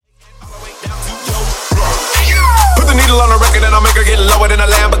needle on the record and I'll make her get lower than a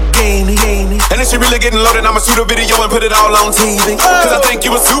Lamborghini. And if she really getting loaded, I'ma shoot a video and put it all on TV. Cause I think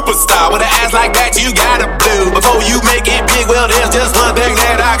you a superstar. With an ass like that, you gotta blue. Before you make it big, well, there's just one thing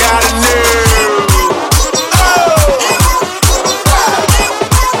that I